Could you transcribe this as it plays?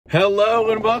Hello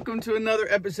and welcome to another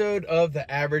episode of The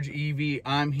Average EV.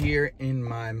 I'm here in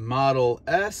my Model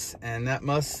S, and that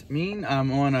must mean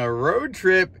I'm on a road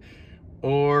trip,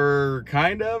 or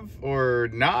kind of, or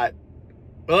not.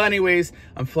 Well, anyways,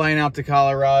 I'm flying out to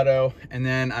Colorado, and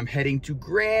then I'm heading to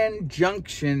Grand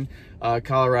Junction,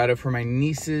 Colorado for my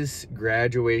niece's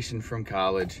graduation from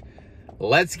college.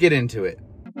 Let's get into it.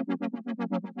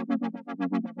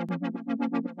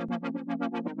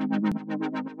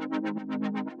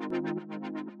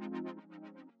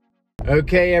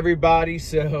 Okay, everybody,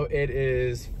 so it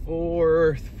is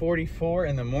 4:44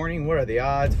 in the morning. What are the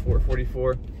odds?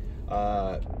 4:44.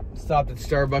 Stopped at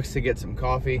Starbucks to get some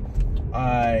coffee.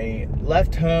 I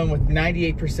left home with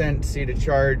 98% state of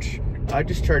charge. I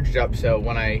just charged up, so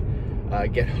when I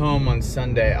get home on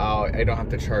Sunday, I don't have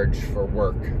to charge for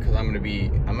work, because I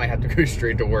might have to go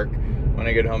straight to work when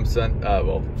I get home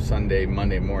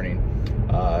Monday morning.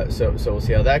 So we'll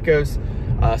see how that goes.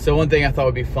 So one thing I thought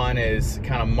would be fun is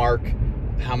kind of mark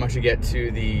how much I get to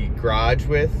the garage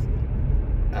with,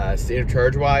 state of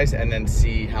charge wise, and then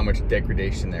see how much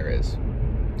degradation there is.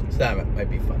 So that might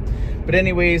be fun. But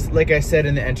anyways, like I said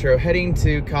in the intro, heading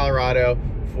to Colorado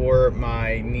for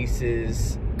my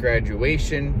niece's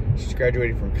graduation. She's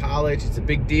graduating from college. It's a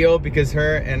big deal because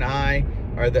her and I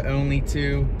are the only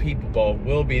two people,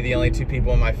 will be the only two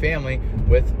people in my family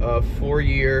with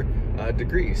 4-year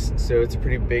degrees. So it's a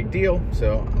pretty big deal.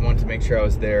 So I wanted to make sure I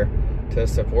was there to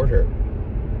support her.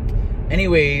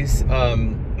 Anyways,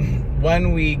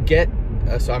 when we get,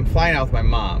 so I'm flying out with my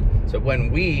mom. So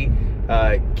when we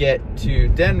get to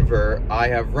Denver, I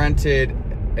have rented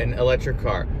an electric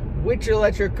car. Which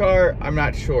electric car? I'm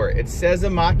not sure. It says a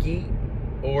Mach-E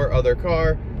or other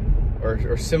car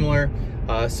or similar.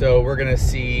 So we're gonna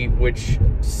see which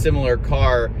similar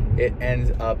car it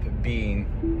ends up being.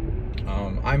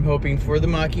 I'm hoping for the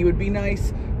Mach-E would be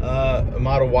nice. A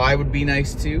Model Y would be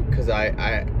nice too, because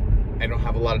I don't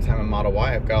have a lot of time in Model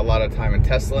Y. I've got a lot of time in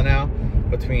Tesla now,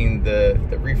 between the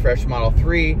refresh Model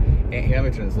 3, and here, let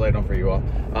me turn this light on for you all.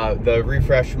 The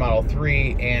refresh Model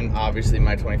 3, and obviously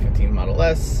my 2015 Model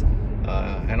S,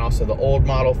 and also the old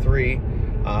Model 3.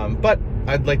 But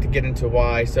I'd like to get into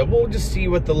Y, so we'll just see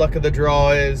what the luck of the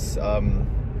draw is.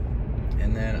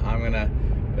 And then I'm gonna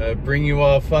bring you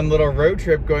a fun little road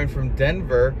trip going from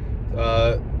Denver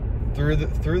through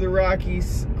the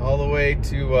Rockies all the way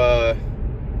to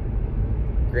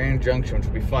Grand Junction, which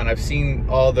will be fun. I've seen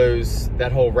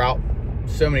that whole route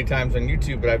so many times on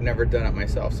YouTube, but I've never done it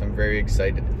myself, so I'm very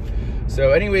excited.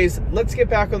 So anyways, let's get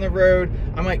back on the road.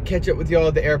 I might catch up with y'all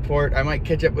at the airport. I might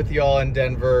catch up with y'all in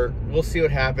Denver. We'll see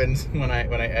what happens when I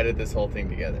edit this whole thing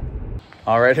together.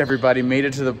 All right, everybody, made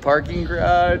it to the parking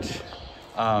garage.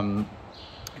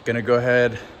 Gonna go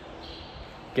ahead,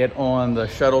 get on the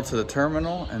shuttle to the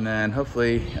terminal, and then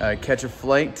hopefully catch a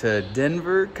flight to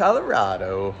Denver,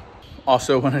 Colorado.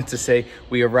 Also wanted to say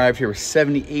we arrived here with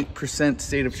 78%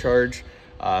 state of charge.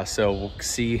 So we'll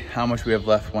see how much we have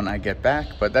left when I get back,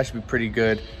 but that should be pretty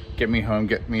good. Get me home,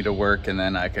 get me to work, and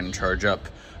then I can charge up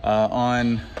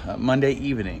on Monday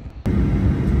evening.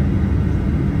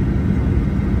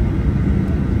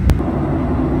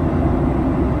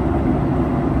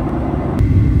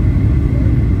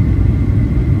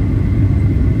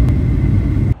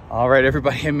 All right,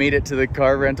 everybody, I made it to the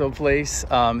car rental place.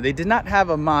 They did not have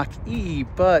a Mach-E,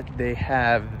 but they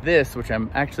have this, which I'm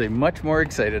actually much more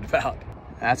excited about.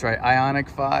 That's right, Ioniq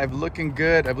 5, looking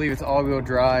good. I believe it's all-wheel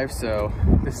drive, so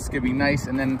this is gonna be nice.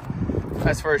 And then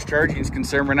as far as charging is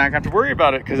concerned, we're not gonna have to worry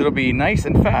about it because it'll be nice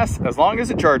and fast as long as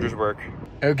the chargers work.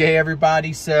 Okay,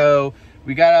 everybody, so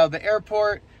we got out of the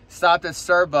airport, stopped at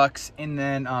Starbucks, and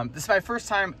then this is my first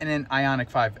time in an Ioniq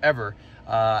 5 ever.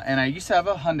 And I used to have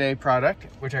a Hyundai product,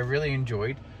 which I really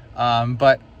enjoyed,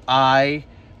 but I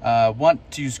want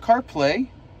to use CarPlay,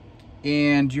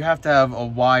 and you have to have a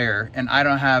wire, and I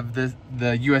don't have the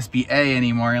USB-A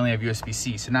anymore. I only have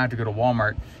USB-C, so now I have to go to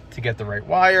Walmart to get the right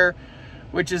wire,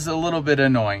 which is a little bit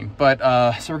annoying. But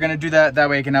so we're gonna do that. That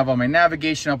way I can have all my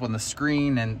navigation up on the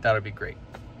screen, and that'll be great.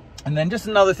 And then just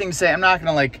another thing to say, I'm not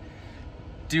gonna like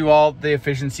do all the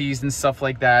efficiencies and stuff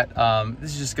like that.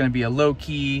 This is just gonna be a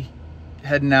low-key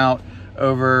heading out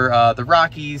over the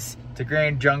Rockies to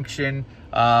Grand Junction.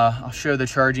 I'll show the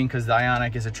charging because the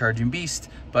Ioniq is a charging beast,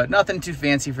 but nothing too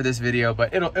fancy for this video,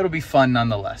 but it'll be fun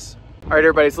nonetheless. All right,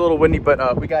 everybody, it's a little windy,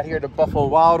 but we got here to Buffalo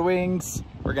Wild Wings.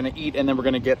 We're gonna eat, and then we're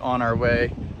gonna get on our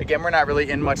way. Again, we're not really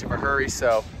in much of a hurry,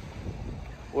 so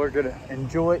we're gonna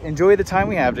enjoy the time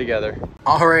we have together.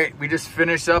 All right, we just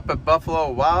finished up at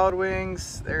Buffalo Wild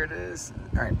Wings. There it is.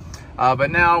 All right,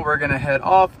 but now we're gonna head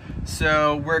off.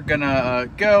 So we're gonna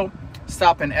go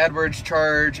stop in Edwards,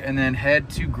 charge, and then head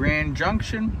to Grand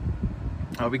Junction.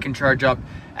 We can charge up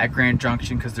at Grand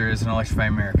Junction because there is an Electrify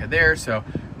America there, so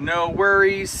no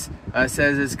worries. It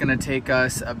says it's going to take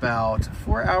us about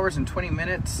 4 hours and 20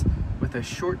 minutes with a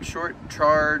short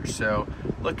charge, so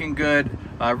looking good.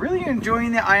 Really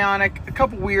enjoying the Ioniq. A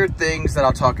couple weird things that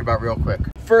I'll talk about real quick.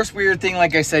 First weird thing,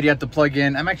 like I said, you have to plug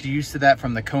in. I'm actually used to that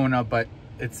from the Kona, but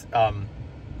it's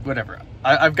whatever.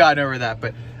 I've gotten over that,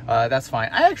 but that's fine.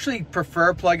 I actually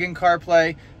prefer plug-in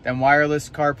CarPlay than wireless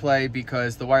CarPlay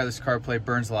because the wireless CarPlay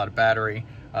burns a lot of battery.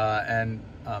 And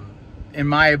in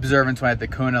my observance when I had the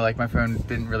Kona, like my phone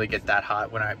didn't really get that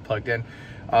hot when I plugged in,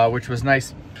 which was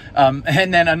nice.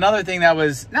 And then another thing that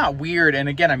was not weird, and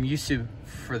again, I'm used to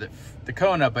for the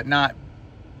Kona, but not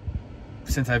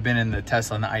since I've been in the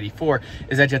Tesla and the ID4,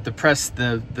 is that you have to press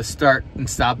the start and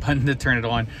stop button to turn it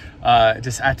on.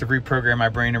 Just I have to reprogram my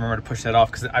brain to remember to push that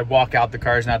off because I walk out, the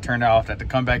car's not turned off, I have to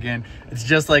come back in. It's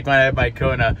just like when I had my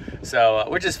Kona, so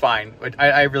which is fine.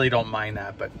 I really don't mind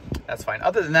that, but that's fine.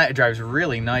 Other than that, it drives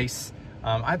really nice.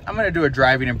 I'm going to do a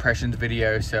driving impressions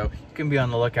video, so you can be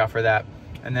on the lookout for that.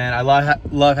 And then I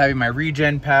love having my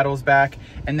regen paddles back.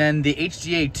 And then the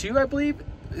HGA2, I believe,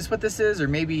 is what this is, or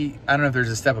maybe, I don't know if there's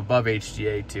a step above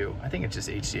HGA2. I think it's just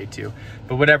HGA2,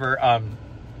 but whatever.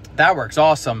 That works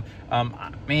awesome.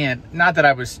 Man, not that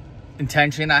I was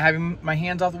intentionally not having my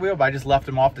hands off the wheel, but I just left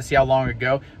them off to see how long it would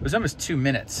go. It was almost 2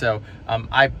 minutes, so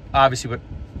I obviously would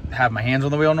have my hands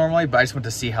on the wheel normally, but I just want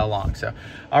to see how long. So,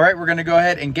 all right, we're gonna go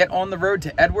ahead and get on the road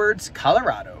to Edwards,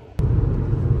 Colorado.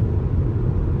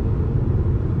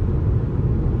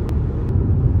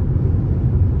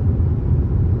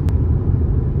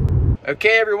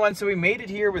 Okay, everyone, so we made it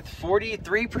here with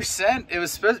 43%. We were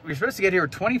supposed to get here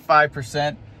with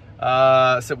 25%.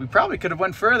 So we probably could have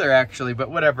went further, actually, but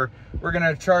whatever. We're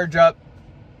gonna charge up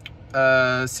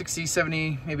 60,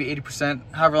 70, maybe 80%,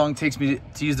 however long it takes me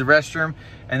to use the restroom,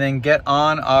 and then get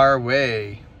on our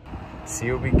way.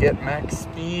 See what we get. Max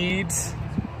speeds.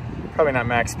 Probably not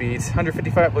max speeds.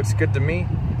 155 looks good to me.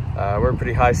 We're a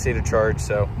pretty high state of charge,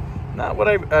 so not what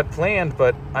I had planned,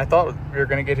 but I thought we were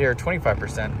gonna get here at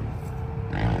 25%.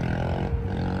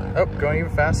 Oh, going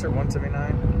even faster,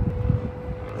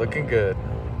 179. Looking good.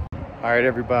 All right,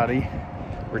 everybody.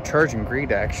 We're charging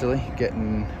great, actually.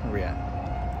 Getting, where we at?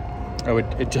 Oh,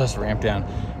 it just ramped down.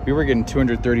 We were getting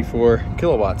 234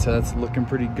 kilowatts, so that's looking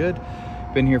pretty good.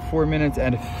 Been here 4 minutes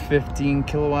at 15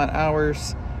 kilowatt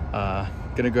hours.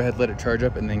 Gonna go ahead, let it charge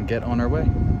up, and then get on our way.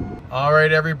 All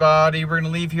right, everybody. We're gonna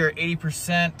leave here at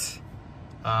 80%.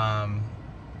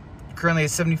 Currently at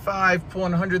 75,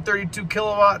 pulling 132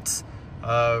 kilowatts.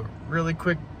 Really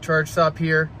quick charge stop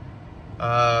here.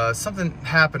 Something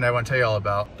happened I want to tell you all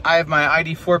about. I have my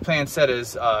ID4 plan set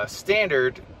as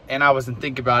standard, and I wasn't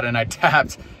thinking about it, and I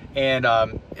tapped, and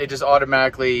it just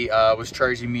automatically was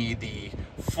charging me the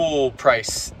full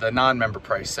price, the non-member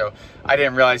price. So I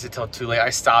didn't realize it till too late. I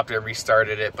stopped it,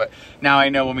 restarted it, but now I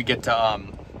know when we get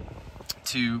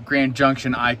to Grand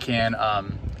Junction, I can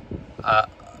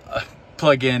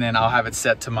plug in, and I'll have it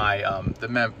set to my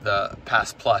the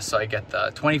Pass Plus, so I get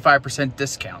the 25%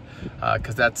 discount,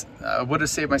 because that's would have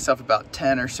saved myself about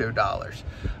 $10 or so.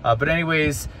 But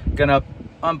anyways, gonna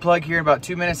unplug here in about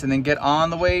 2 minutes and then get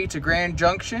on the way to Grand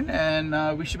Junction,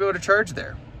 and we should be able to charge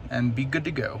there and be good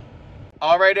to go.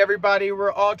 All right, everybody,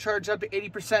 we're all charged up to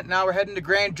 80%. Now we're heading to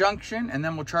Grand Junction, and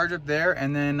then we'll charge up there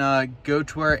and then go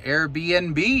to our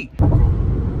Airbnb.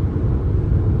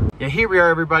 Yeah, here we are,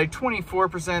 everybody,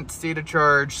 24% state of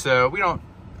charge. So we don't,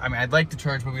 I mean, I'd like to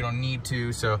charge, but we don't need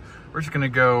to. So we're just gonna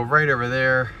go right over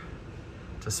there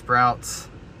to Sprouts.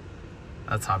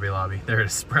 That's Hobby Lobby, there it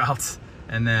is, Sprouts.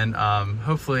 And then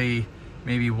hopefully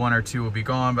maybe 1 or 2 will be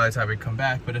gone by the time we come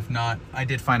back. But if not, I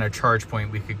did find a charge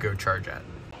point we could go charge at.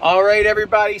 All right,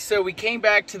 everybody, so we came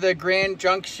back to the Grand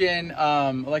Junction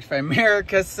Electrify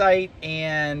America site,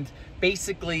 and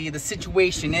basically the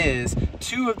situation is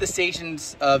 2 of the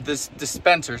stations of this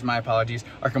dispensers, my apologies,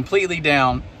 are completely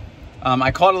down. I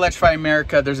called Electrify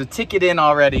America. There's a ticket in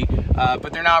already,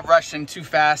 but they're not rushing too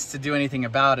fast to do anything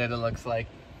about it, it looks like.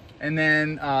 And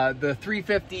then the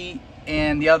 350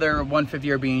 and the other 150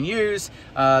 are being used.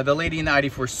 The lady in the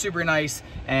ID4 is super nice,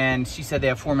 and she said they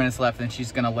have 4 minutes left, and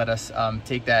she's gonna let us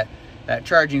take that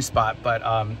charging spot. But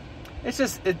it's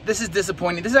just, this is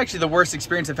disappointing. This is actually the worst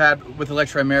experience I've had with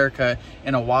Electrify America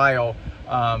in a while.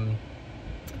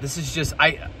 This is just,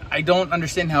 I don't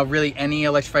understand how really any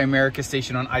Electrify America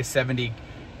station on I-70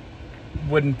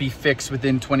 wouldn't be fixed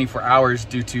within 24 hours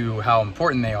due to how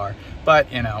important they are.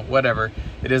 But, you know, whatever.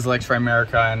 It is Electrify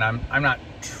America, and I'm not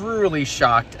truly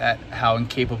shocked at how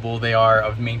incapable they are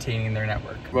of maintaining their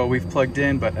network. Well, we've plugged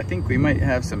in, but I think we might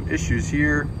have some issues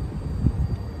here.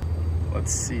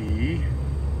 Let's see.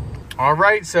 All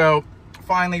right, so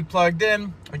finally plugged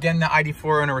in. Again, the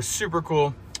ID4 owner was super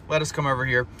cool. Let us come over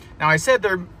here. Now, I said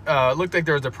there looked like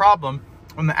there was a problem.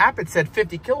 On the app, it said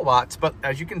 50 kilowatts, but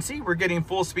as you can see, we're getting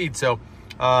full speed. So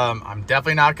I'm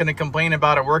definitely not going to complain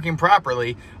about it working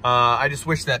properly. I just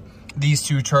wish that these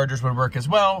two chargers would work as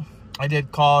well. I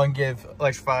did call and give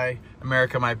Electrify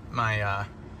America my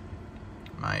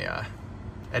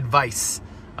advice.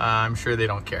 I'm sure they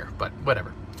don't care, but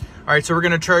whatever. All right, so we're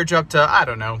going to charge up to, I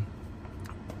don't know,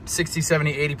 60,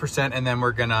 70, 80%, and then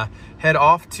we're going to head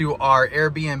off to our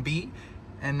Airbnb.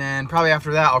 And then probably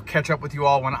after that, I'll catch up with you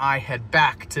all when I head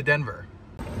back to Denver.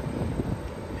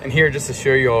 And here, just to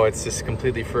show you all, it's just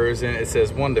completely frozen. It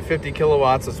says 1 to 50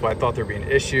 kilowatts. That's why I thought there'd be an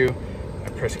issue. I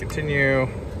press continue.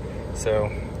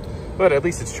 So, but at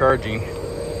least it's charging.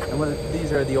 And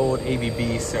these are the old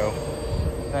ABBs, so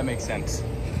that makes sense.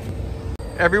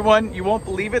 Everyone, you won't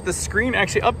believe it. The screen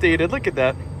actually updated. Look at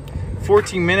that.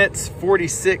 14 minutes,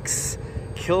 46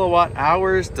 kilowatt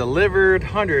hours delivered,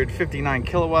 159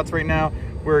 kilowatts right now.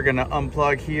 We're gonna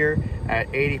unplug here at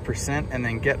 80% and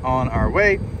then get on our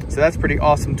way. So that's pretty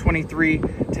awesome. 23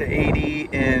 to 80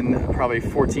 in probably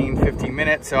 14, 15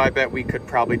 minutes. So I bet we could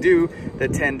probably do the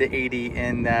 10 to 80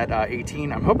 in that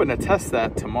 18. I'm hoping to test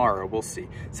that tomorrow. We'll see.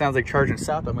 Sounds like charging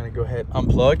stopped. I'm gonna go ahead,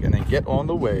 unplug, and then get on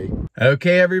the way.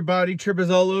 Okay, everybody, trip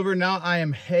is all over. Now I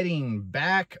am heading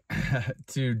back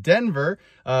to Denver.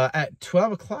 At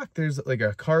 12 o'clock, there's like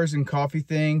a cars and coffee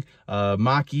thing.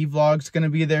 Mach-E vlog's gonna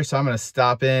be there. So I'm gonna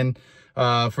stop in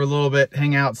for a little bit,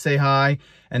 hang out, say hi,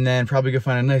 and then probably go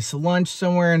find a nice lunch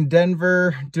somewhere in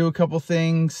Denver, do a couple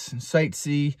things,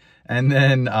 sightsee, and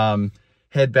then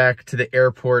head back to the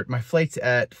airport. My flight's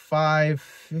at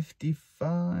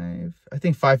 5:55, I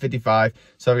think 5:55.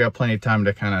 So I've got plenty of time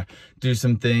to kind of do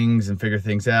some things and figure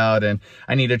things out. And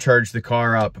I need to charge the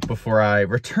car up before I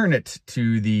return it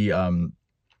to the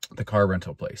car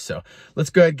rental place. So let's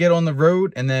go ahead, get on the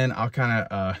road, and then I'll kind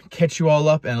of catch you all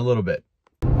up in a little bit.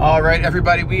 All right,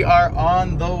 everybody, we are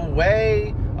on the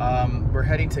way. We're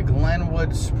heading to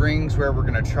Glenwood Springs where we're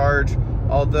gonna charge.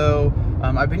 Although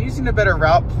I've been using a better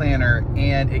route planner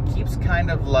and it keeps kind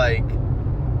of like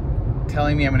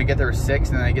telling me I'm gonna get there with 6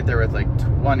 and then I get there with like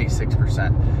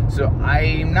 26%. So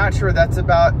I'm not sure what that's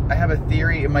about. I have a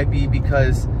theory. It might be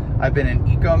because I've been in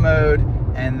eco mode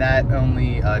and that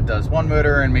only does one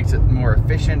motor and makes it more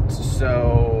efficient.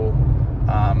 So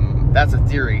that's a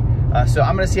theory. So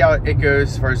I'm gonna see how it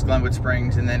goes as far as Glenwood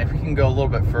Springs, and then if we can go a little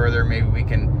bit further, maybe we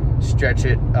can stretch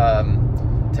it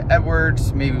to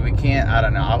Edwards. Maybe we can't, I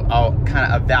don't know. I'll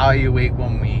kind of evaluate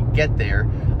when we get there.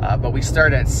 But we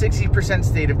start at 60%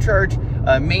 state of charge,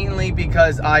 mainly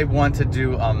because I want to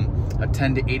do a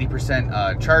 10 to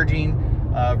 80% charging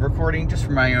recording just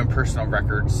for my own personal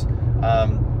records.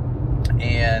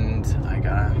 And I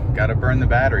gotta burn the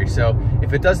battery. So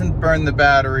if it doesn't burn the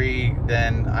battery,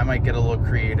 then I might get a little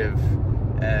creative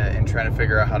in trying to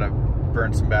figure out how to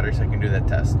burn some battery so I can do that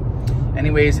test.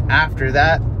 Anyways, after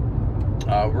that,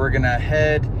 we're gonna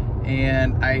head,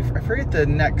 and I forget the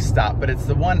next stop, but it's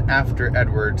the one after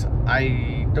Edwards.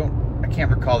 I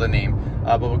can't recall the name,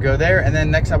 but we'll go there, and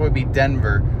then next stop would be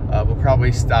Denver. We'll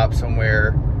probably stop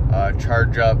somewhere,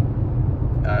 charge up,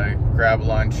 grab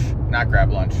lunch, not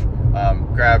grab lunch,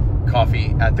 grab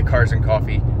coffee at the Cars and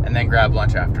Coffee, and then grab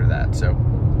lunch after that. So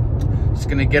just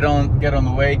gonna get on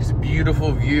the way. Just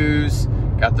beautiful views.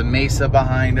 Got the mesa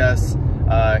behind us.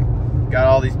 Got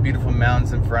all these beautiful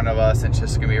mountains in front of us. It's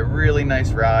just gonna be a really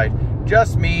nice ride.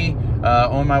 Just me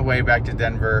on my way back to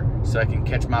Denver so I can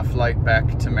catch my flight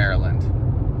back to Maryland.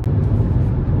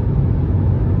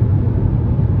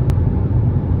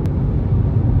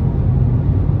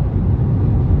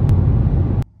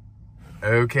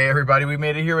 Okay, everybody, we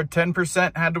made it here with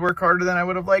 10%. Had to work harder than I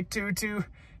would have liked to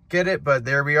get it, but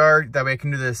there we are. That way I can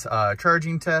do this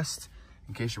charging test.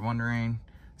 In case you're wondering,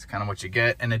 it's kind of what you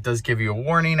get. And it does give you a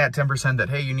warning at 10% that,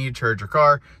 hey, you need to charge your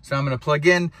car. So I'm gonna plug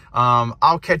in.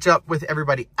 I'll catch up with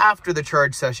everybody after the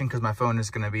charge session because my phone is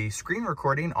gonna be screen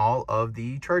recording all of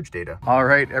the charge data. All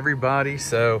right, everybody,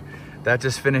 so that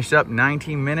just finished up.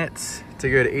 19 minutes to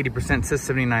go to 80%, says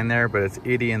 79 there, but it's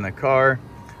 80 in the car.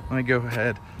 Let me go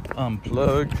ahead,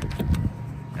 unplug,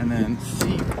 and then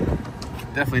see.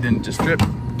 Definitely didn't just trip.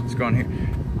 Let's go on here.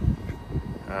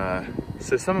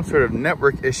 So some sort of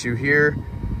network issue here.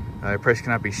 Price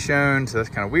cannot be shown, so that's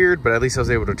kind of weird, but at least I was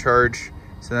able to charge.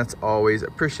 So that's always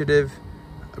appreciated.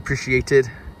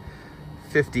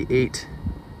 58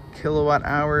 kilowatt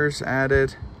hours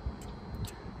added.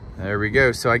 There we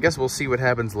go. So I guess we'll see what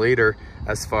happens later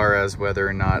as far as whether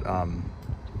or not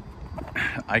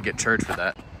I get charged for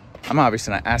that. I'm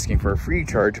obviously not asking for a free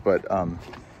charge, but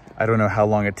I don't know how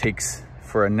long it takes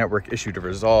for a network issue to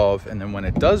resolve, and then when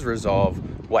it does resolve,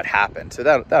 what happened. So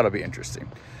that'll be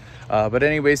interesting. But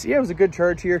anyways, yeah, it was a good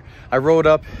charge here. I rolled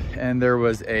up and there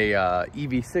was a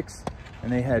EV6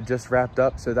 and they had just wrapped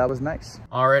up, so that was nice.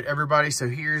 All right, everybody, so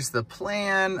here's the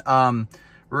plan.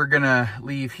 We're gonna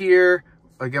leave here.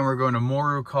 Again, we're going to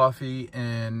Moru Coffee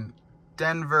in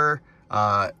Denver.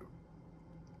 We're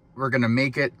gonna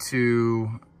make it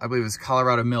to, I believe it's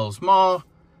Colorado Mills Mall.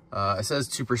 It says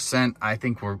 2%. I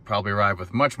think we'll probably arrive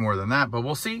with much more than that, but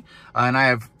we'll see. And I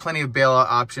have plenty of bailout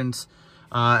options.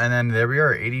 And then there we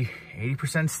are,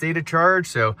 80% state of charge.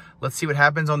 So let's see what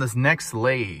happens on this next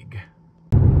leg.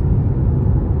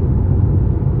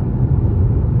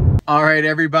 All right,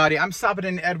 everybody, I'm stopping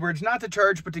in Edwards, not to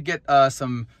charge, but to get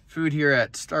some food here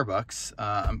at Starbucks.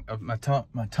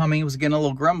 My tummy was getting a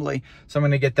little grumbly, so I'm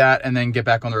gonna get that and then get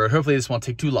back on the road. Hopefully this won't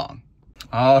take too long.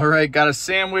 All right, got a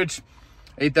sandwich.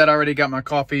 Ate that already, got my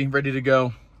coffee ready to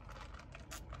go.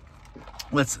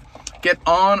 Let's get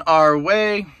on our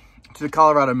way to the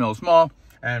Colorado Mills Mall.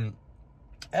 And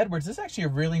Edwards is actually a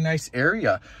really nice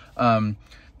area. Where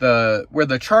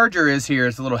the charger is here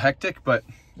is a little hectic, but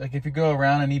like if you go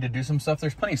around and need to do some stuff,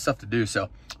 there's plenty of stuff to do. So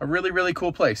a really, really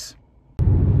cool place.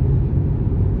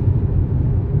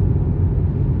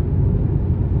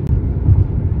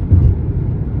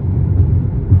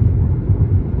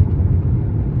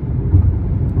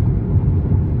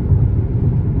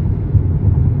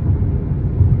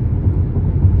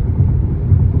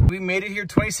 Made it here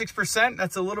 26%.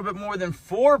 That's a little bit more than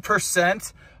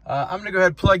 4%. I'm gonna go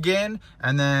ahead, plug in,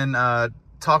 and then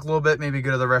talk a little bit, maybe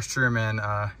go to the restroom and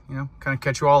you know, kind of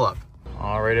catch you all up.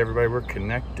 All right, everybody, we're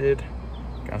connected.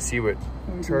 Gonna see what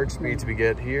charge speeds we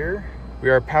get here. We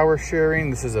are power sharing.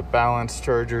 This is a balanced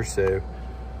charger, so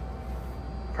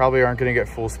probably aren't gonna get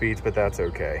full speeds, but that's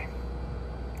okay.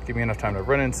 Give me enough time to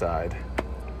run inside.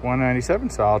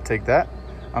 197, so I'll take that.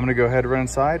 I'm gonna go ahead and run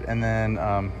inside and then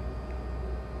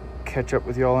catch up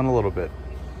with y'all in a little bit.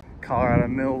 Colorado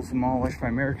Mills Mall by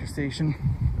America Station.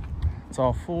 It's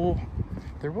all full.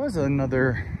 There was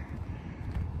another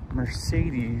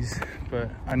Mercedes,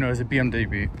 but I know it's a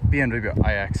BMW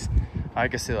iX. I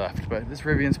guess they left, but this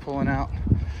Rivian's pulling out.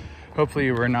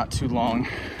 Hopefully we're not too long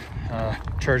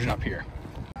charging up here.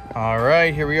 All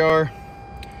right, here we are.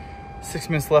 6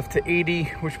 minutes left to 80,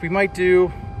 which we might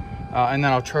do. And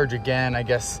then I'll charge again, I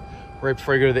guess, right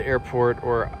before I go to the airport,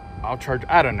 or I'll charge,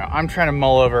 I don't know. I'm trying to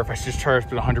mull over if I should just charge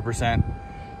to 100%.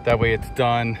 That way it's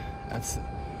done.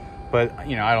 But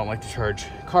you know, I don't like to charge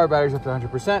car batteries up to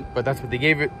 100%, but that's what they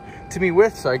gave it to me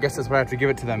with. So I guess that's what I have to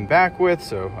give it to them back with.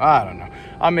 So I don't know.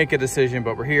 I'll make a decision,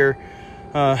 but we're here.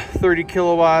 30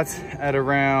 kilowatts at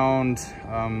around,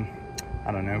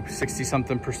 I don't know, 60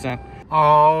 something percent.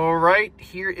 All right,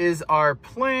 here is our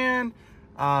plan.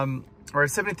 We're at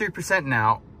 73%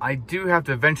 now. I do have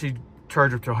to eventually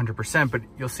charge up to 100%, but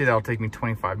you'll see that'll take me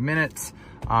 25 minutes.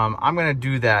 I'm gonna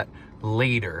do that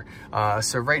later.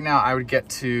 So right now I would get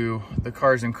to the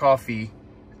Cars and Coffee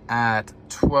at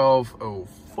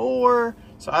 12:04.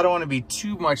 So I don't wanna be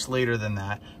too much later than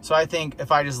that. So I think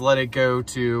if I just let it go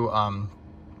to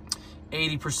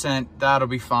 80%, that'll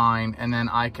be fine. And then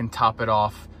I can top it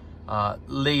off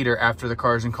later after the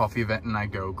Cars and Coffee event and I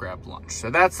go grab lunch. So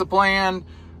that's the plan.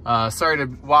 Sorry to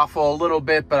waffle a little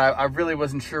bit, but I really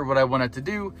wasn't sure what I wanted to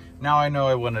do. Now I know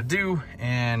I want to do,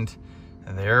 and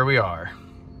there we are.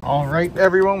 All right,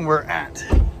 everyone, we're at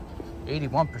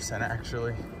 81%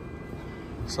 actually.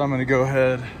 So I'm going to go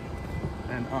ahead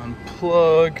and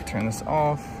unplug, turn this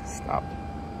off, stop.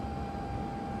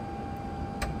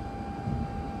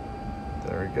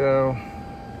 There we go.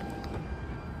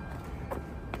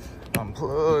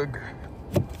 Unplug.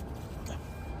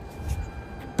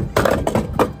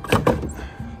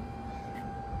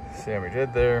 See how we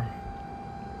did there.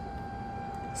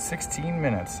 16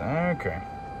 minutes, okay.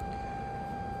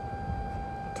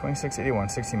 2681,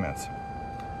 60 minutes.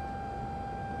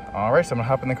 All right, so I'm gonna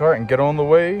hop in the car and get on the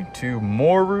way to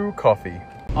Moru Coffee.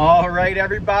 All right,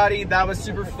 everybody, that was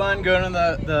super fun going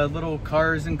to the little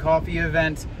Cars and Coffee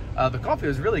event. The coffee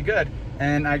was really good,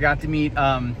 and I got to meet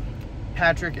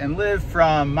Patrick and Liv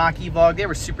from Maki Vlog. They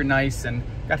were super nice and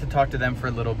got to talk to them for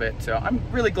a little bit. So I'm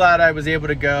really glad I was able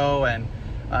to go and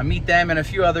meet them and a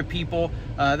few other people.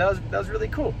 That was really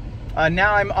cool.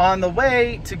 Now I'm on the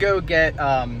way to go get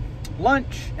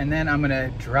lunch, and then I'm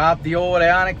gonna drop the old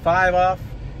Ioniq 5 off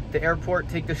at the airport,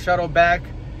 take the shuttle back,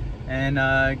 and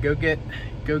go get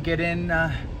in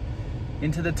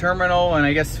into the terminal and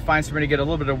I guess find somebody to get a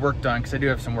little bit of work done because I do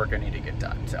have some work I need to get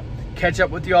done. So catch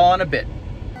up with you all in a bit.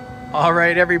 All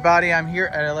right, everybody, I'm here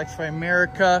at Electrify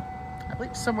America. I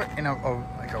believe somewhere in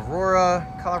like Aurora,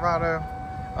 Colorado,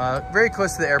 very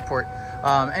close to the airport.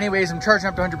 Anyways, I'm charging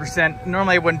up to 100%.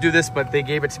 Normally I wouldn't do this, but they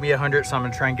gave it to me at 100, so I'm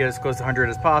gonna try and get as close to 100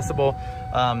 as possible.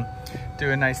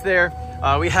 Doing nice there.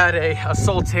 We had a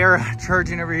Solterra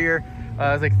charging over here. It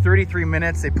was like 33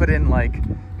 minutes. They put in like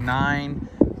 9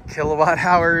 kilowatt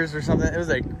hours or something.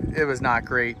 It was not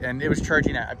great. And it was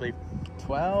charging at, I believe,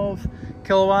 12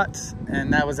 kilowatts.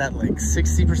 And that was at like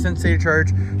 60% state of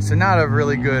charge. So not a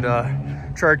really good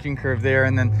charging curve there.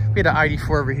 And then we had an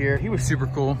ID4 over here. He was super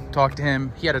cool. Talked to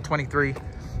him. He had a 23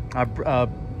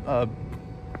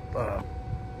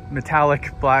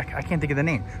 metallic black. I can't think of the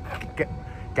name.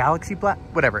 Galaxy black,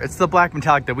 whatever. It's the black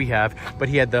metallic that we have, but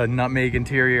he had the nutmeg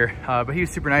interior. But he was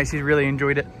super nice. He really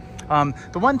enjoyed it.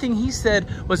 The one thing he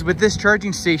said was with this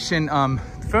charging station,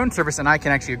 phone service, and I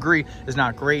can actually agree, is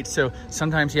not great. So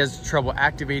sometimes he has trouble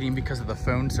activating because of the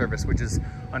phone service, which is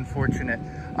unfortunate.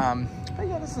 But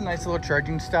yeah, this is a nice little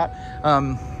charging stop.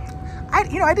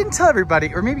 I didn't tell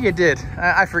everybody, or maybe I did.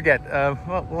 I forget.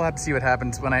 Well, we'll have to see what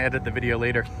happens when I edit the video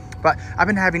later. But I've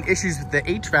been having issues with the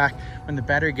HVAC. When the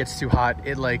battery gets too hot,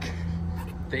 the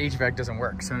HVAC doesn't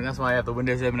work. So that's why I have the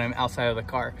windows open and I'm outside of the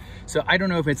car. So I don't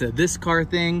know if it's a this car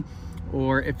thing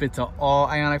or if it's all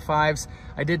Ioniq 5s.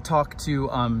 I did talk to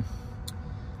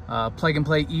Plug and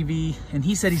Play EV, and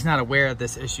he said he's not aware of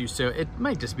this issue, so it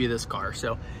might just be this car.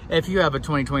 So if you have a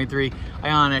 2023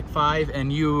 Ioniq 5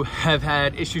 and you have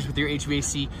had issues with your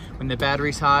HVAC when the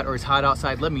battery's hot or it's hot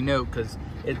outside, let me know, because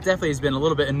it definitely has been a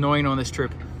little bit annoying on this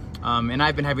trip. And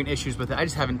I've been having issues with it. I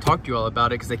just haven't talked to you all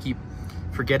about it because I keep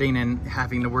forgetting and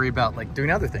having to worry about like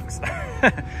doing other things.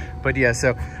 But yeah,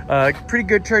 so pretty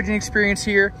good charging experience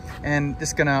here, and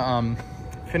just gonna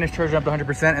finish charging up to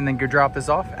 100% and then go drop this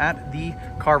off at the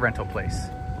car rental place.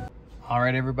 All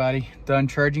right, everybody, done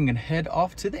charging and head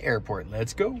off to the airport.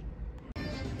 Let's go.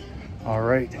 All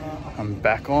right, I'm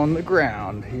back on the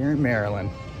ground here in Maryland.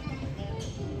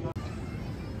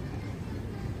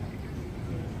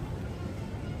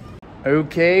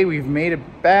 Okay, we've made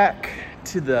it back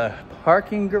to the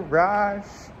parking garage.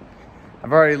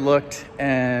 I've already looked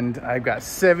and I've got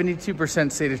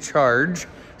 72% state of charge.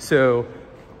 So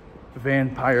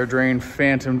vampire drain,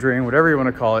 phantom drain, whatever you want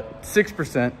to call it,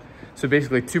 6%. So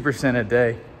basically 2% a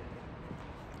day.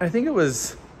 I think it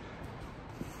was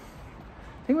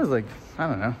like, I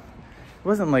don't know. It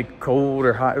wasn't like cold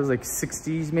or hot. It was like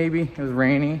 60s maybe. It was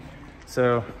rainy.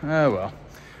 So, oh well.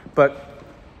 But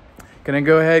gonna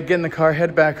go ahead, get in the car,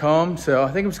 head back home. So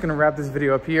I think I'm just gonna wrap this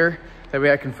video up here. That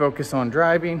way I can focus on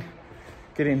driving,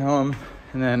 getting home,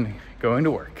 and then going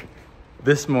to work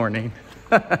this morning.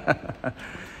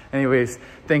 Anyways,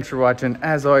 thanks for watching.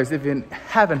 As always, if you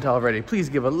haven't already, please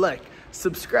give a like,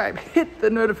 subscribe, hit the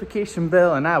notification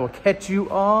bell, and I will catch you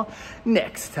all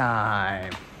next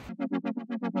time.